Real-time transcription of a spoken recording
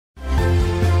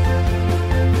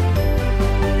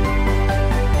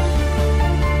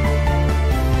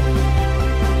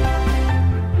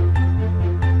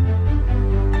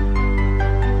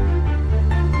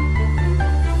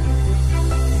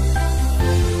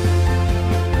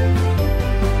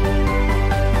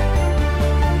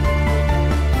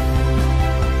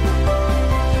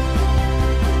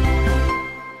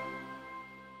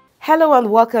Hello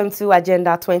and welcome to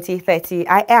Agenda 2030.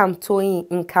 I am Toyin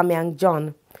Nkamiang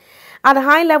John. At a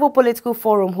high-level political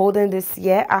forum holding this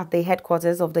year at the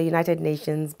headquarters of the United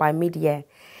Nations by mid-year,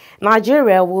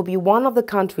 Nigeria will be one of the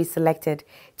countries selected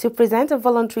to present a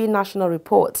voluntary national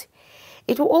report.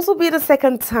 It will also be the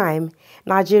second time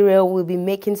Nigeria will be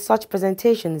making such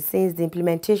presentations since the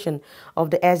implementation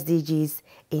of the SDGs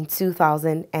in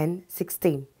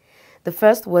 2016. The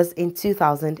first was in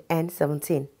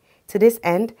 2017. To this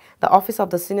end, the Office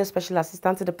of the Senior Special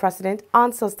Assistant to the President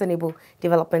on Sustainable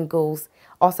Development Goals,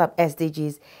 OSAP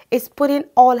SDGs, is putting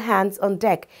all hands on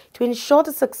deck to ensure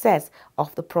the success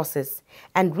of the process.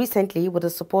 And recently, with the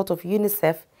support of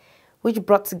UNICEF, which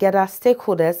brought together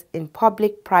stakeholders in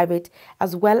public, private,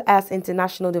 as well as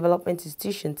international development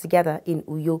institutions together in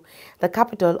Uyo, the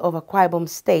capital of Akwa Ibom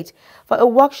State, for a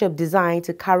workshop designed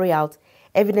to carry out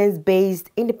evidence-based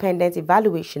independent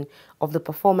evaluation of the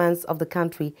performance of the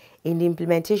country in the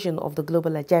implementation of the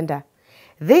global agenda.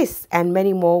 This and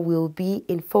many more will be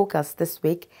in focus this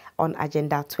week on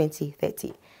Agenda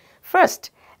 2030. First,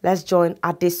 let's join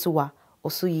Adesuwa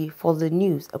Osuyi for the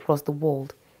news across the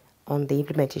world on the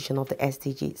implementation of the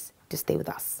SDGs. To stay with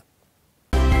us.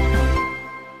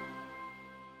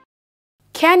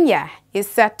 Kenya is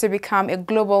set to become a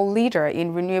global leader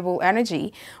in renewable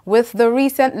energy with the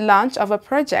recent launch of a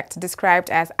project described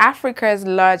as Africa's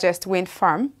largest wind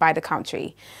farm by the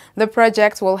country. The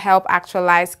project will help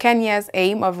actualize Kenya's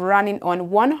aim of running on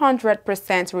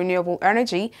 100% renewable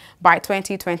energy by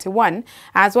 2021,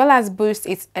 as well as boost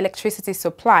its electricity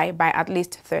supply by at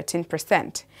least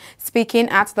 13%. Speaking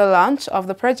at the launch of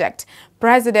the project,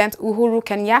 President Uhuru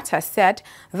Kenyatta said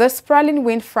the sprawling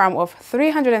wind farm of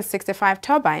 365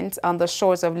 turbines on the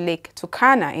shores of Lake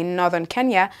Turkana in northern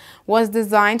Kenya was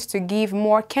designed to give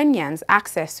more Kenyans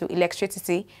access to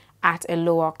electricity at a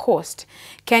lower cost.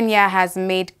 Kenya has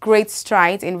made great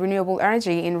strides in renewable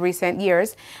energy in recent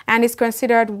years and is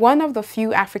considered one of the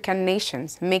few African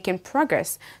nations making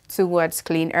progress towards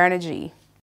clean energy.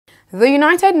 The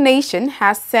United Nations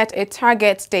has set a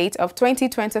target date of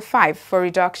 2025 for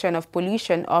reduction of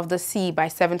pollution of the sea by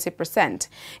 70%.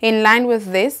 In line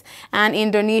with this, an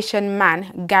Indonesian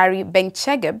man, Gary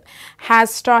Bengchegeb,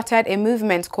 has started a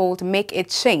movement called Make a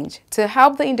Change to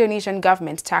help the Indonesian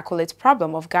government tackle its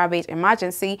problem of garbage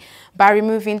emergency by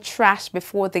removing trash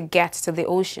before they get to the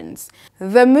oceans.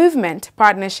 The movement,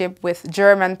 partnership with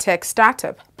German tech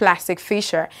startup Plastic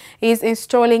Fisher, is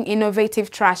installing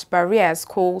innovative trash barriers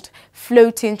called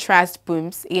floating trash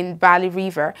booms in Bali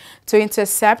River to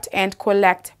intercept and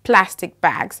collect plastic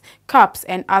bags, cups,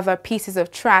 and other pieces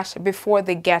of trash before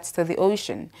they get to the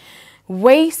ocean.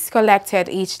 Waste collected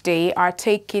each day are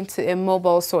taken to a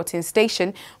mobile sorting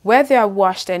station where they are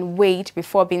washed and weighed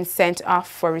before being sent off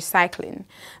for recycling.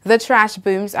 The trash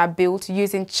booms are built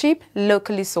using cheap,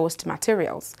 locally sourced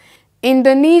materials.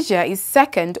 Indonesia is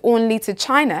second only to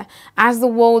China as the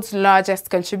world's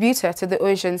largest contributor to the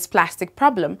ocean's plastic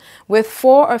problem, with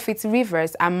 4 of its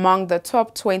rivers among the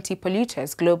top 20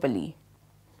 polluters globally.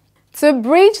 To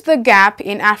bridge the gap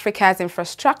in Africa's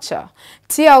infrastructure,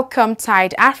 Telecom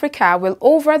Tide Africa will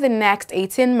over the next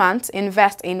 18 months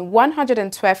invest in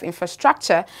 112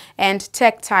 infrastructure and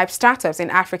tech-type startups in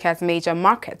Africa's major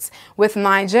markets, with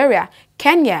Nigeria,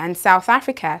 Kenya and South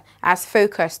Africa as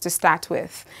focus to start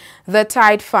with. The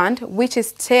Tide Fund, which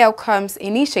is Telecom's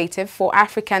initiative for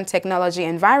African technology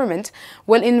environment,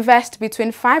 will invest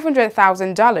between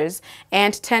 $500,000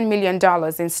 and $10 million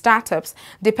in startups,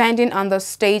 depending on the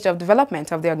stage of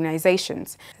development of the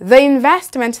organizations. The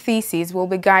investment thesis will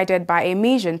be guided by a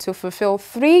mission to fulfill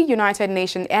 3 United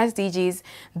Nations SDGs: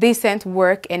 decent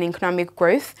work and economic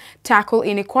growth, tackle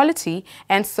inequality,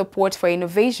 and support for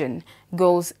innovation,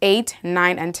 goals 8,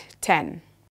 9, and 10.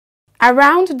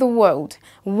 Around the world,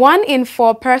 1 in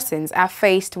 4 persons are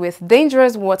faced with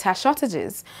dangerous water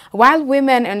shortages, while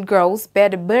women and girls bear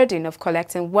the burden of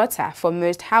collecting water for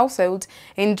most households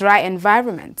in dry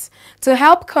environments. To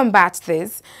help combat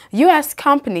this, U.S.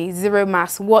 company Zero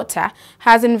Mass Water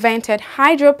has invented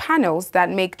hydro panels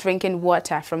that make drinking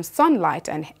water from sunlight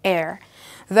and air.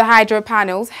 The hydro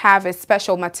panels have a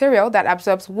special material that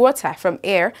absorbs water from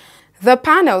air. The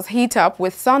panels heat up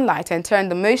with sunlight and turn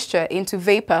the moisture into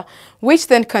vapor, which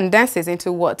then condenses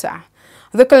into water.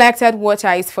 The collected water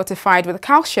is fortified with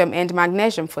calcium and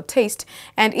magnesium for taste,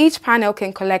 and each panel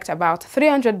can collect about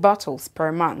 300 bottles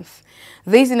per month.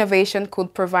 This innovation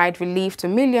could provide relief to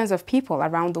millions of people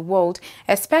around the world,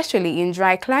 especially in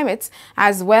dry climates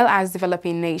as well as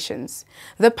developing nations.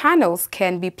 The panels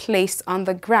can be placed on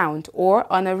the ground or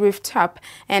on a rooftop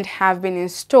and have been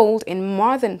installed in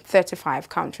more than 35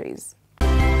 countries.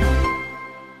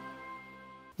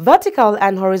 Vertical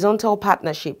and horizontal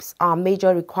partnerships are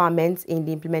major requirements in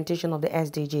the implementation of the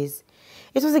SDGs.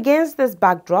 It was against this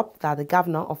backdrop that the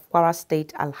governor of Kwara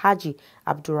State, Alhaji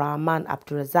Abdurrahman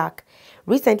Abdulrazak,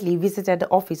 recently visited the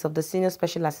office of the Senior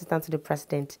Special Assistant to the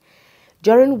President,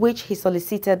 during which he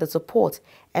solicited the support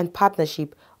and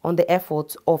partnership on the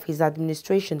efforts of his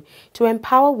administration to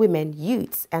empower women,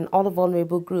 youths, and other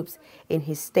vulnerable groups in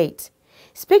his state.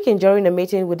 Speaking during a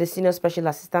meeting with the Senior Special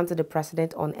Assistant to the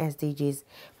President on SDGs,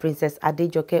 Princess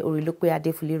Adejoke Orilukwe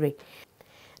Adefulire,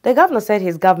 the governor said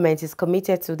his government is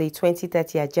committed to the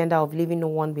 2030 agenda of leaving no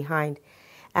one behind,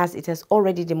 as it has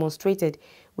already demonstrated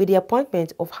with the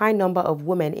appointment of high number of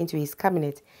women into his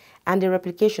cabinet and the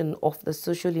replication of the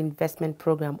social investment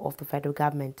program of the federal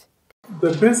government.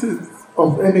 The basis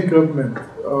of any government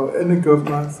or any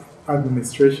government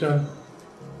administration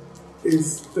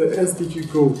is the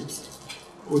SDG goals.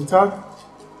 Without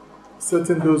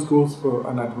setting those goals for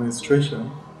an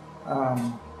administration,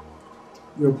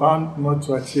 you're bound not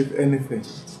to achieve anything.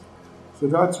 So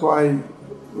that's why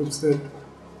we've said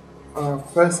our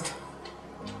first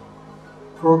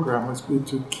program must be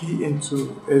to key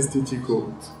into SDG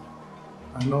goals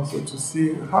and also to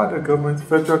see how the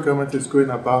federal government is going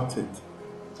about it.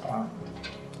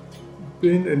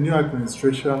 Being a new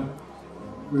administration,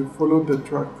 we follow the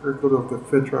track record of the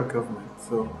federal government.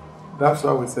 So that's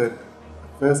why we said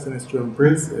first thing is to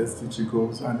embrace SDG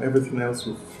goals and everything else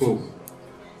will flow.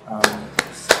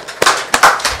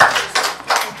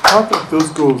 Part of those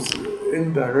goals,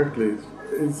 indirectly,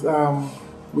 is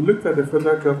we looked at the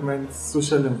federal government's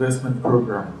social investment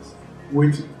program,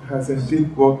 which has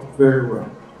indeed worked very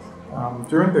well.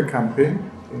 During the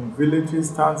campaign, in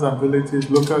villages, towns and villages,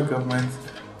 local governments,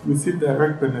 we see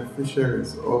direct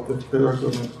beneficiaries of the federal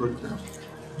government program.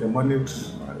 The money,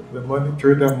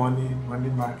 trader money, money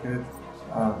market,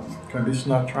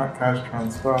 conditional cash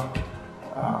transfer,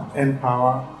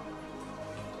 Empower.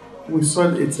 We saw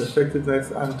its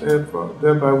effectiveness, and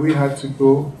thereby we had to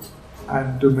go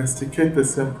and domesticate the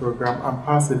same program and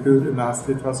pass a bill in our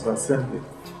State House of Assembly.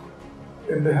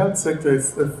 In the health sector,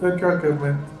 it's the federal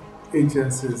government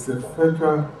agencies, the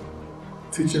federal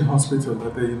teaching hospital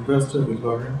at the University of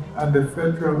Ilorin, and the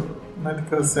federal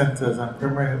medical centers and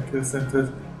primary healthcare centers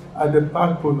are the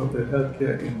backbone of the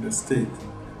healthcare in the state.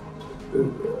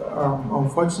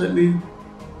 Unfortunately,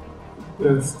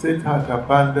 the state had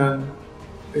abandoned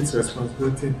its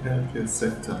responsibility in the healthcare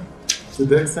sector to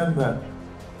the extent that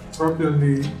probably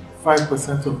only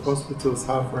 5% of hospitals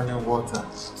have running water.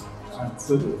 And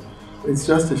so it's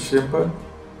just a shame, but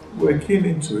we're keen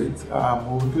into it.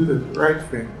 We'll do the right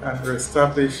thing and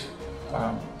reestablish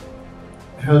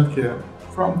healthcare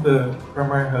from the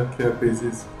primary healthcare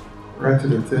basis right to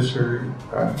the tertiary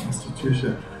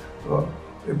institution. But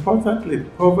importantly,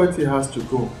 poverty has to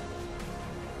go.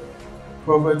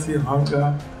 Poverty,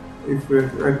 hunger. If we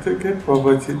eradicate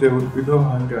poverty, there will be no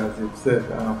hunger, as you've said.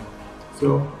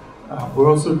 We're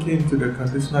also keen to the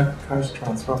conditional cash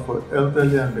transfer for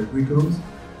elderly and the widows.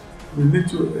 We need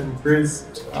to embrace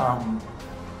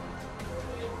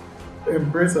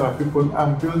our people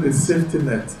and build a safety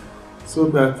net so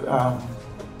that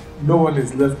no one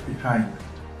is left behind.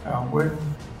 When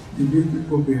you leave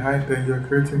people behind, then you're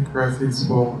creating crisis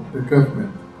for the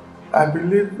government. I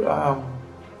believe the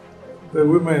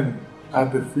women are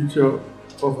the future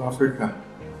of Africa.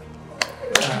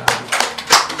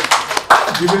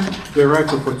 Given the right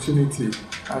opportunity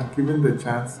and given the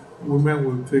chance, women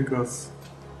will take us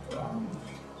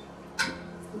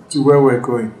to where we're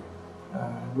going.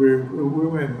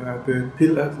 Women are the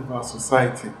pillars of our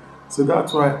society. So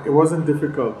that's why it wasn't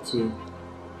difficult to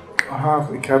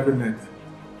have a cabinet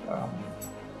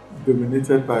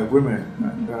dominated by women.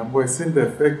 And we're seeing the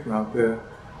effect now. They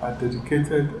are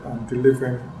dedicated and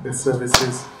delivering the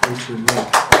services which we need.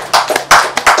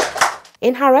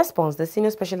 In her response, the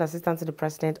Senior Special Assistant to the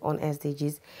President on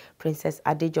SDGs, Princess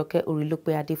Adejoke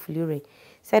Orilukwe Adefulire,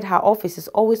 said her office is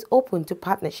always open to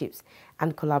partnerships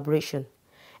and collaboration.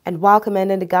 And while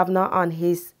commending the governor on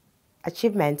his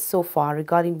achievements so far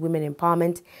regarding women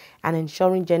empowerment and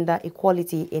ensuring gender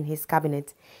equality in his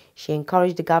cabinet, she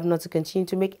encouraged the governor to continue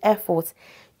to make efforts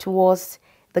towards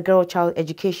the girl-child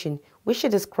education, which she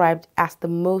described as the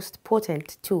most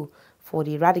potent tool for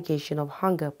the eradication of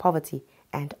hunger, poverty,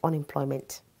 and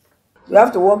unemployment. We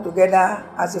have to work together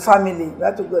as a family. We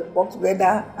have to work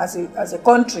together as a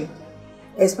country,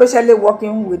 especially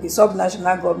working with the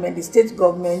subnational government, the state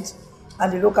government,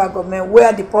 and the local government,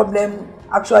 where the problem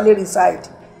actually resides.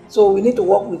 So we need to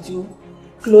work with you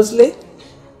closely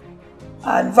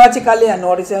and vertically and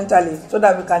horizontally so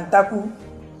that we can tackle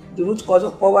the root cause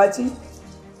of poverty,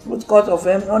 root cause of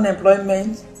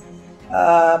unemployment,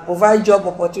 provide job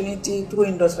opportunity through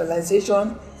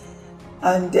industrialization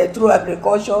and through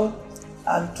agriculture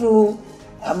and through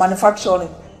manufacturing.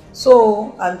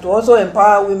 So, and to also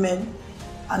empower women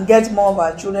and get more of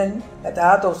our children that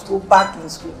are out of school back in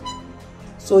school.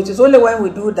 So it is only when we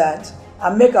do that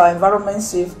and make our environment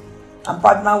safe and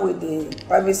partner with the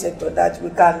private sector that we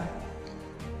can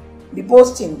be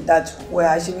boasting that we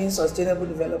are achieving sustainable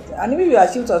development. And if we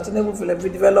achieve sustainable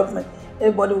development,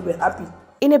 everybody will be happy.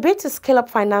 In a bid to scale up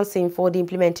financing for the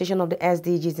implementation of the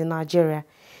SDGs in Nigeria,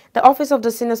 the Office of the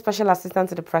Senior Special Assistant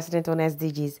to the President on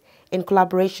SDGs, in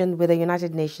collaboration with the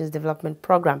United Nations Development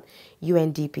Programme,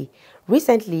 UNDP,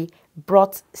 recently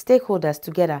brought stakeholders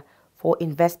together for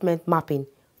investment mapping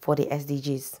for the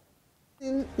SDGs.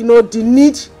 The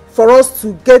need for us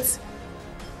to get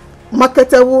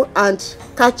marketable and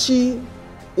catchy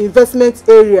investment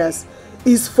areas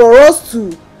is for us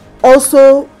to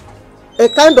also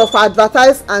kind of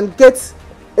advertise and get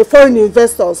foreign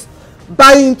investors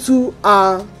buy into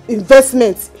our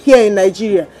investments here in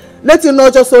Nigeria. Let it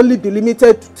not just only be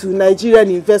limited to Nigerian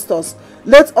investors.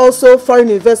 Let also foreign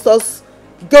investors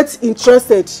get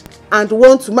interested and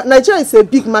want to. Nigeria is a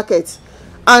big market,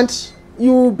 and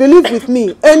you believe with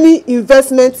me, any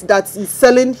investment that is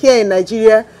selling here in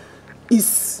Nigeria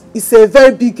is a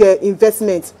very big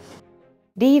investment.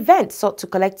 The event sought to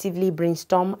collectively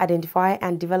brainstorm, identify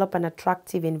and develop an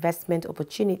attractive investment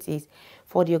opportunities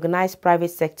for the organized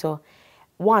private sector,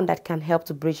 one that can help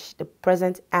to bridge the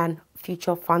present and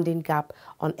future funding gap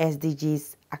on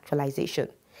SDGs actualization.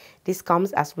 This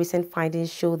comes as recent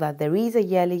findings show that there is a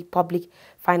yearly public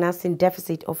financing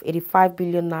deficit of 85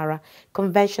 billion naira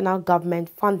conventional government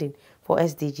funding for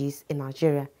SDGs in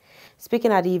Nigeria.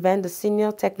 Speaking at the event, the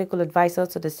Senior Technical Advisor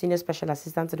to the Senior Special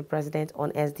Assistant to the President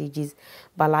on SDGs,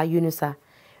 Bala Yunusa,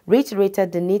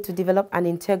 reiterated the need to develop an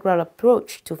integral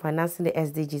approach to financing the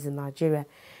SDGs in Nigeria,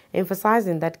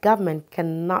 emphasizing that government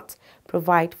cannot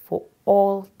provide for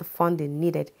all the funding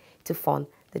needed to fund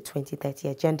the 2030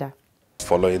 agenda.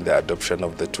 Following the adoption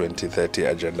of the 2030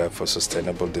 Agenda for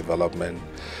Sustainable Development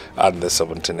and the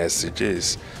 17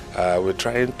 SDGs, we're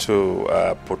trying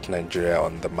to put Nigeria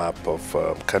on the map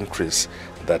of countries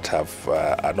that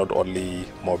are not only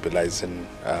mobilizing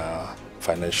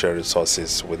financial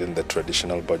resources within the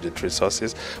traditional budget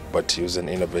resources, but using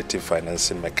innovative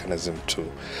financing mechanism to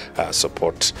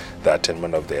support the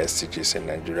attainment of the SDGs in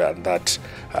Nigeria. And that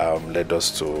led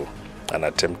us to an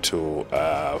attempt to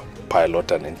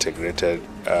pilot an integrated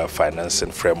financing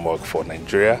framework for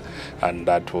Nigeria, and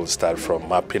that will start from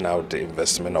mapping out the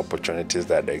investment opportunities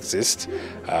that exist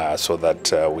so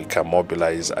that we can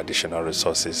mobilize additional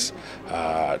resources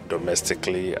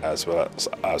domestically as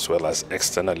well as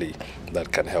externally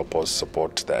that can help us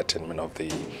support the attainment of the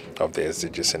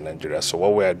SDGs in Nigeria. So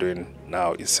what we are doing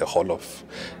now is a whole of,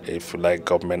 if you like,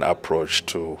 government approach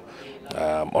to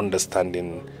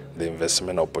understanding the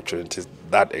investment opportunities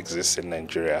that exist in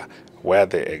Nigeria, where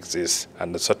they exist,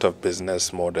 and the sort of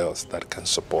business models that can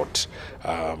support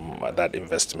that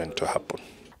investment to happen.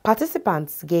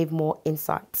 Participants gave more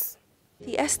insights.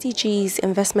 The SDGs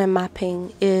investment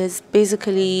mapping is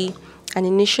basically an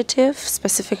initiative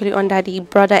specifically under the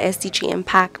broader SDG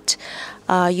Impact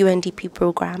UNDP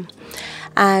program.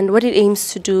 And what it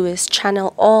aims to do is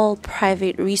channel all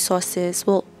private resources,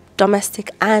 well,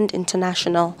 domestic and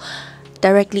international,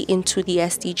 directly into the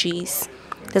SDGs.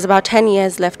 There's about 10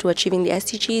 years left to achieving the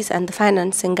SDGs, and the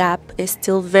financing gap is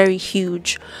still very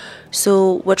huge.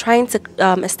 So we're trying to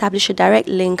establish a direct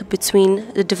link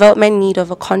between the development need of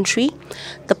a country,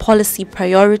 the policy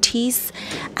priorities,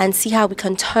 and see how we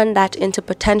can turn that into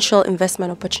potential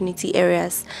investment opportunity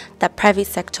areas that private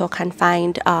sector can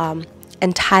find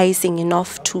enticing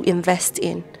enough to invest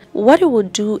in. What it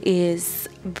would do is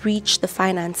breach the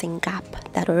financing gap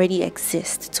that already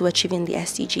exists to achieving the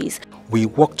SDGs. We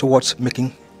work towards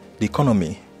making the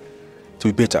economy to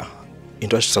be better,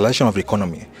 industrialization of the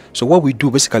economy. So what we do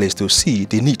basically is to see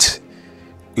the needs.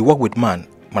 We work with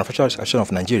Manufacturers Association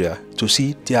of Nigeria, to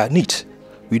see their needs.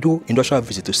 We do industrial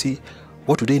visit to see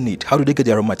what do they need, how do they get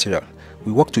their raw material.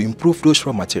 We work to improve those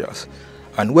raw materials.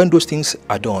 And when those things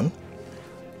are done,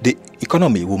 the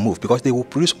economy will move because they will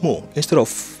produce more. Instead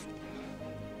of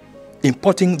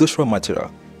importing those raw material,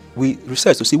 we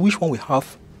research to see which one we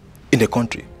have in the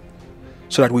country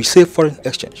so that we save foreign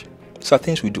exchange. These are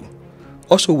things we do.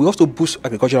 Also, we also boost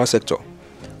agricultural sector.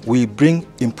 We bring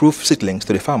improved seedlings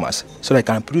to the farmers so they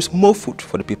can produce more food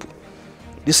for the people.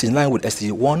 This is in line with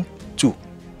SDG 1, 2.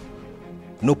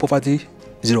 No poverty,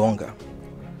 zero hunger.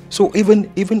 So even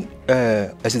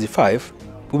SDG 5,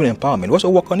 women empowerment, we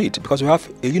also work on it because we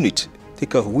have a unit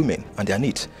take care of women and their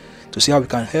needs to see how we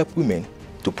can help women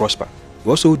to prosper. We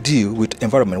also deal with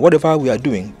environment. Whatever we are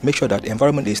doing, make sure that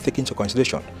environment is taken into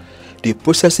consideration. The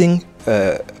processing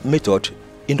method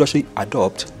industry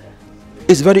adopt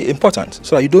is very important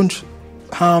so that you don't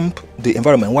harm the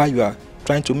environment while you are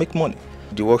trying to make money.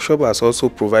 The workshop has also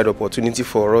provided opportunity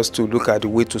for us to look at the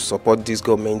way to support these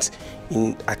governments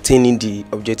in attaining the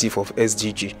objective of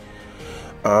SDG.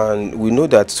 And we know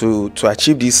that to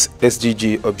achieve this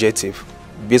SDG objective,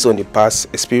 based on the past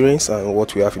experience and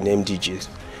what we have in MDGs,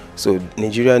 so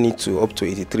Nigeria needs to up to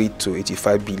 83 to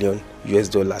 85 billion US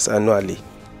dollars annually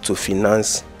to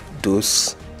finance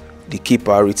the key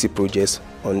priority projects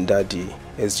under the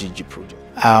SDG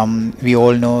project. We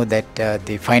all know that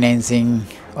the financing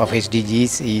of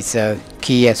SDGs is a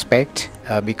key aspect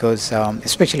because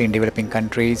especially in developing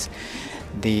countries,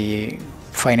 the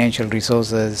financial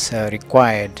resources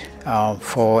required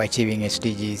for achieving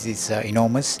SDGs is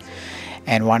enormous.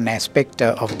 And one aspect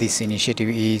of this initiative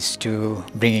is to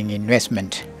bringing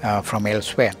investment from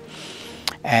elsewhere.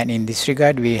 And in this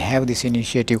regard, we have this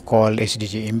initiative called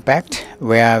SDG Impact,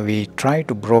 where we try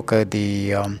to broker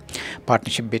the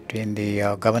partnership between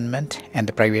the government and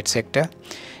the private sector.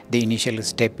 The initial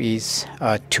step is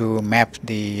to map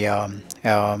the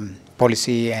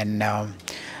policy and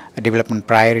development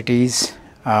priorities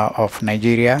of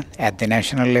Nigeria at the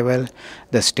national level,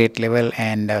 the state level,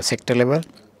 and sector level.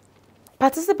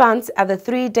 Participants at the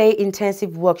 3-day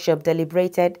intensive workshop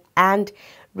deliberated and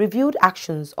reviewed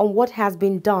actions on what has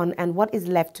been done and what is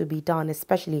left to be done,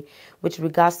 especially with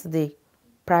regards to the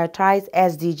prioritized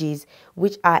SDGs,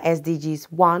 which are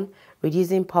SDGs 1,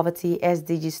 reducing poverty,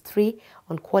 SDGs 3,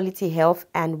 on quality health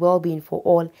and well-being for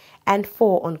all, and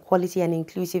 4, on quality and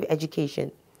inclusive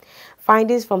education.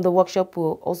 Findings from the workshop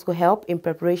will also help in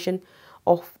preparation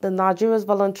of the Nigeria's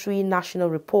voluntary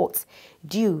national reports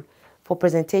due for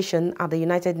presentation at the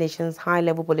United Nations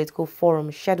High-Level Political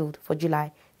Forum scheduled for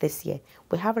July this year.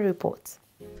 We have a report.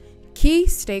 Key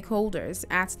stakeholders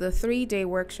at the 3-day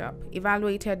workshop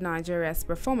evaluated Nigeria's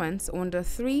performance on the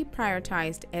 3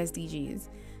 prioritized SDGs.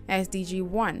 SDG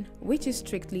 1, which is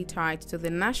strictly tied to the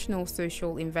National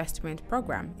Social Investment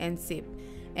Program, NSIP,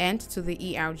 and to the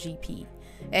ERGP.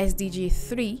 SDG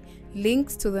 3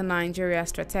 links to the Nigeria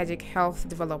Strategic Health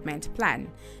Development Plan,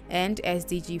 and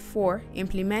SDG 4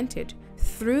 implemented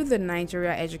through the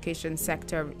Nigeria Education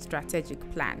Sector Strategic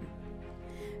Plan.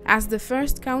 As the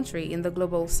first country in the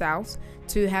Global South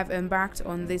to have embarked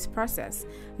on this process,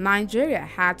 Nigeria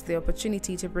had the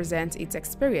opportunity to present its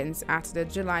experience at the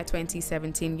July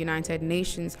 2017 United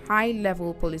Nations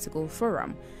High-Level Political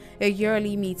Forum, a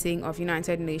yearly meeting of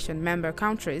United Nations member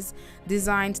countries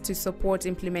designed to support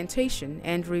implementation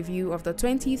and review of the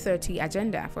 2030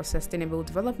 Agenda for Sustainable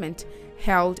Development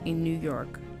held in New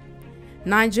York.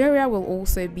 Nigeria will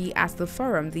also be at the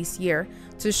forum this year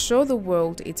to show the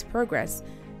world its progress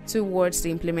towards the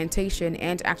implementation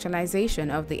and actualization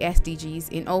of the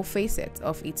SDGs in all facets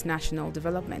of its national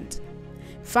development.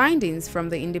 Findings from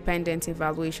the independent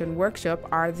evaluation workshop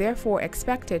are therefore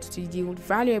expected to yield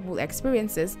valuable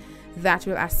experiences that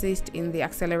will assist in the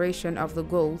acceleration of the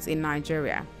goals in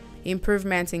Nigeria,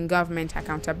 improvement in government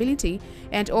accountability,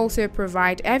 and also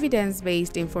provide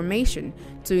evidence-based information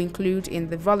to include in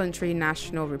the voluntary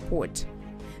national report.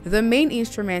 The main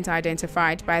instrument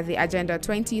identified by the Agenda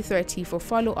 2030 for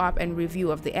follow-up and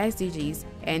review of the SDGs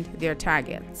and their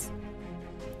targets.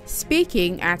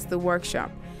 Speaking at the workshop,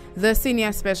 the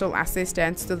Senior Special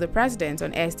Assistant to the President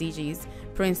on SDGs,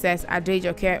 Princess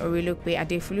Adejoke Orilokpe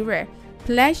Adefulure,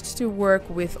 pledged to work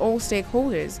with all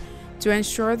stakeholders to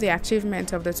ensure the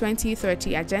achievement of the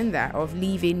 2030 Agenda of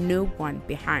leaving no one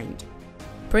behind.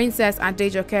 Princess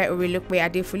Adejoke Orilokpe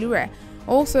Adefulure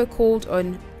also called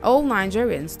on all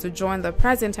Nigerians to join the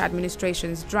present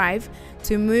administration's drive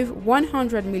to move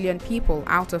 100 million people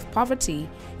out of poverty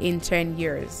in 10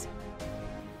 years.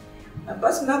 My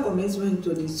personal commitment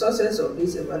to the success of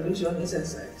this evaluation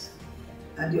exercise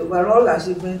and the overall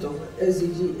achievement of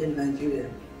SDG in Nigeria.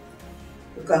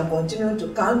 You can continue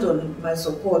to count on my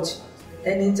support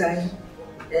anytime,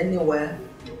 anywhere,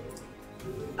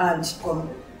 and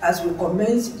as we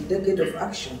commence the decade of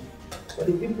action for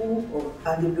the people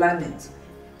and the planet,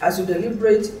 as we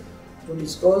deliberate, to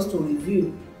discuss, to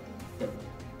review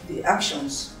the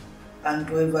actions, and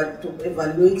to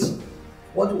evaluate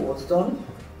what was done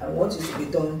and what is to be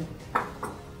done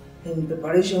in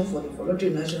preparation for the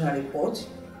voluntary national report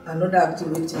and other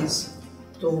activities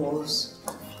towards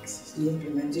the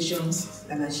implementation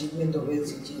and achievement of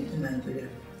SDG in Nigeria.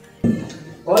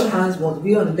 All hands must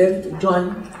be on deck to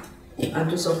join and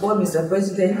to support Mr.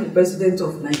 President, the President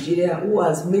of Nigeria, who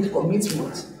has made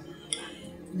commitment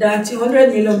that 100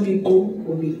 million people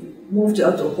will be moved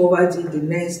out of poverty in the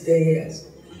next 10 years.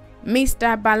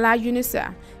 Mr. Bala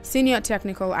Yunusa, Senior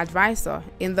Technical Advisor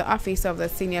in the Office of the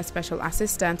Senior Special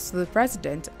Assistant to the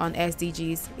President on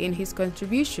SDGs, in his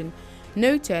contribution,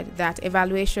 noted that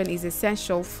evaluation is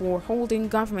essential for holding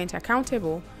government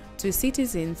accountable to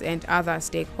citizens and other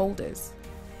stakeholders.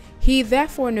 He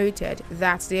therefore noted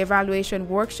that the evaluation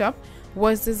workshop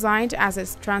was designed as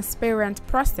a transparent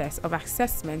process of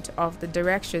assessment of the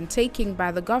direction taken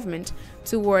by the government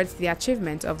towards the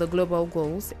achievement of the global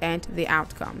goals and the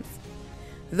outcomes.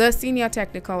 The senior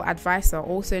technical advisor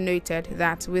also noted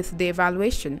that with the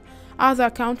evaluation, other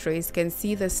countries can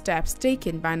see the steps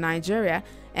taken by Nigeria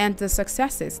and the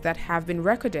successes that have been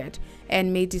recorded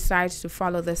and may decide to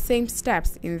follow the same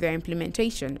steps in their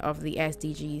implementation of the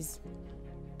SDGs.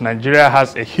 Nigeria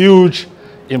has a huge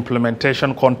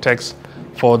implementation context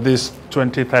for this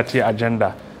 2030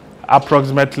 agenda.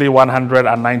 Approximately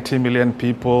 190 million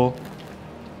people,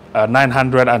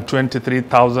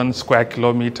 923,000 square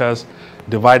kilometers,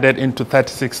 divided into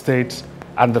 36 states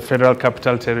and the Federal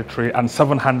Capital Territory, and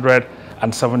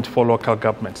 774 local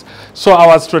governments. So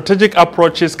our strategic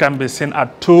approaches can be seen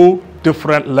at two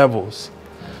different levels.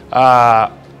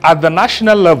 At the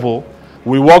national level,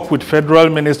 we work with federal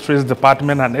ministries,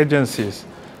 departments, and agencies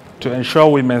to ensure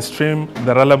we mainstream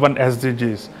the relevant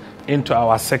SDGs into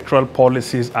our sectoral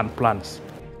policies and plans.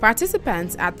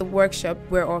 Participants at the workshop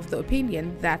were of the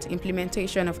opinion that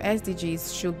implementation of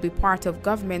SDGs should be part of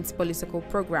government's political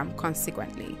program,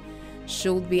 consequently,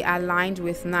 should be aligned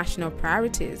with national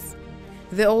priorities.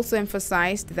 They also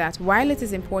emphasized that while it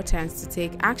is important to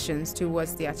take actions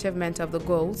towards the achievement of the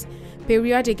goals,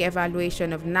 periodic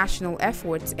evaluation of national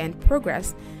efforts and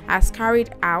progress as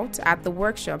carried out at the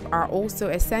workshop are also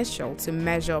essential to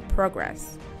measure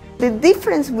progress. The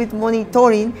difference with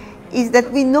monitoring is that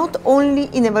we not only,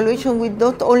 in evaluation, we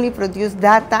not only produce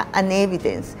data and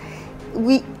evidence,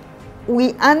 we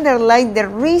underline the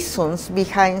reasons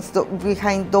behind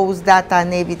those data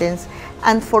and evidence,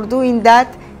 and for doing that,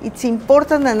 it's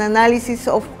important an analysis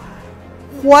of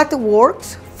what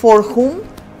works, for whom,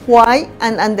 why,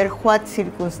 and under what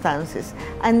circumstances.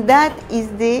 And that is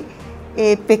the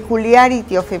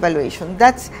peculiarity of evaluation.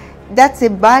 That's a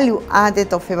value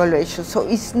added of evaluation. So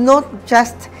it's not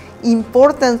just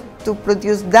important to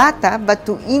produce data, but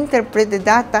to interpret the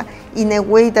data in a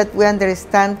way that we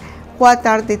understand what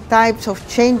are the types of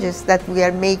changes that we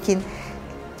are making,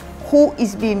 who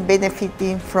is being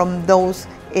benefiting from those,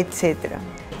 etc.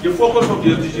 The focus of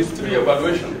the SDGs 3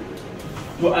 evaluation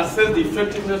to assess the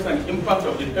effectiveness and impact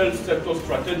of the health sector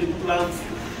strategic plans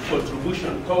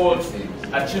contribution towards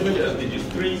achieving SDGs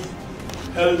 3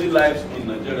 healthy lives in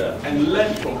Nigeria and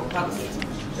learn from past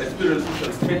experiences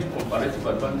and state comparative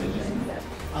advantages.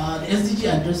 The SDG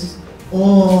addresses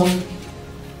all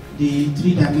the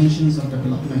three dimensions of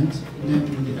development,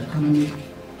 namely the economic,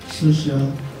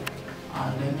 social,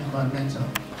 and then environmental.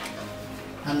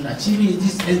 And achieving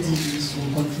these SDGs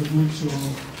will contribute to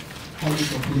healthy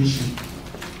population.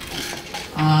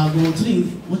 Goal 3,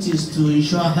 which is to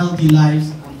ensure healthy lives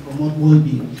and promote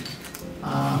well-being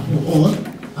for all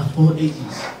at all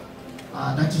ages.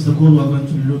 That is the goal we're going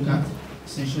to look at,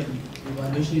 essentially. The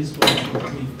evaluation is for goal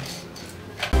 3.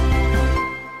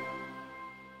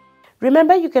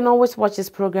 Remember, you can always watch this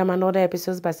program and other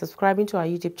episodes by subscribing to our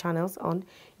YouTube channels on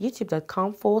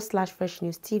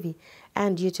youtube.com/FreshNewsTV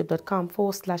and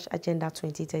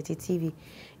youtube.com/Agenda2030TV.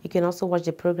 You can also watch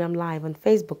the program live on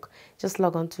Facebook. Just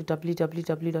log on to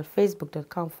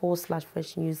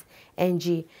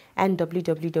www.facebook.com/FreshNewsNG and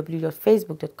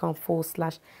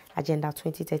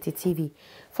www.facebook.com/Agenda2030TV.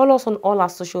 Follow us on all our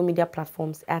social media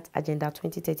platforms at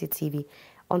Agenda2030TV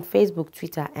on Facebook,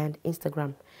 Twitter, and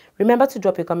Instagram. Remember to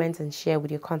drop your comments and share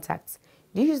with your contacts.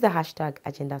 Do use the hashtag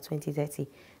Agenda2030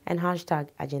 and hashtag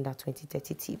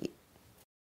Agenda2030TV.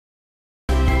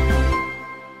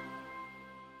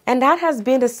 And that has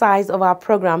been the size of our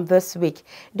program this week.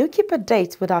 Do keep a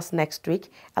date with us next week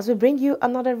as we bring you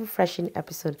another refreshing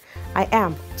episode. I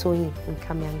am Toyin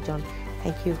Nkamiang John.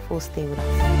 Thank you for staying with us.